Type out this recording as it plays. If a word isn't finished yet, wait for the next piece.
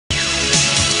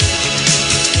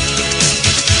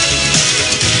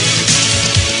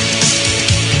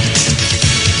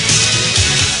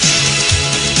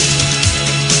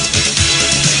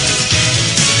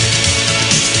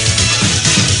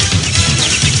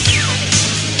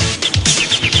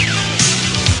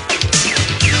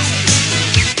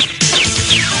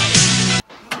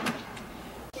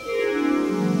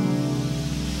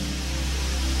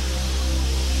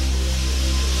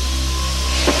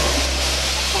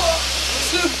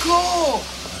Cool!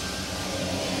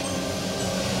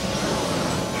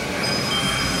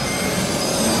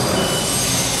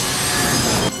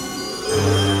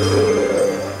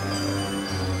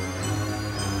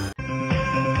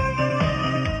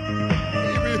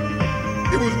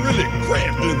 It was really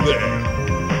cramped in there.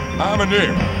 I'm an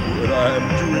imp. What I am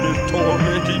doing is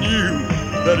tormenting you.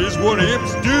 That is what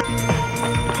imps do.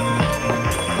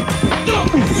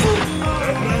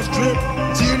 Have a nice trip.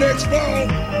 See you next fall.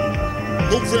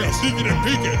 Go fast, sneaking and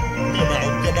peeking.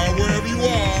 Come out wherever you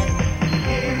are.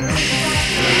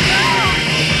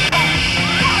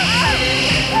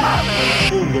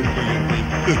 Oh, look at me,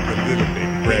 just a little bit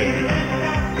brandy.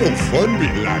 No fun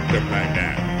being locked up like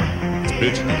that.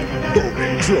 Bitch,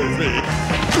 golden trophy.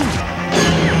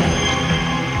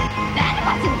 That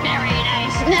wasn't very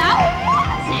nice, now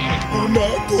was it? Oh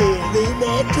my God, oh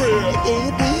my prayer, oh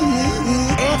boo.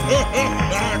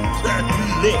 I cracked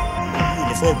you up. You in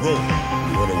the front row.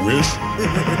 You want a wish?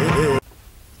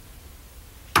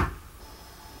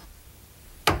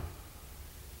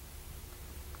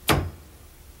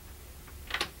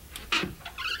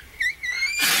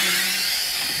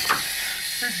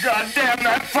 God damn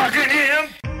that fucking imp!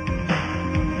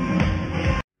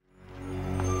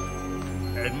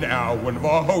 And now one of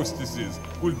our hostesses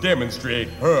will demonstrate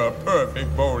her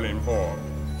perfect bowling form.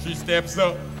 She steps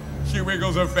up, she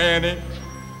wiggles her fanny,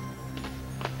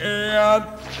 and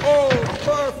oh,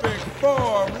 perfect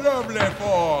form, lovely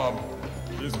form.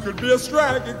 This could be a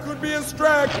strike, it could be a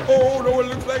strike. Oh no, it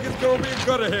looks like it's gonna be a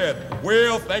cut ahead.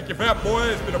 Well, thank you, fat boy.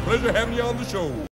 It's been a pleasure having you on the show.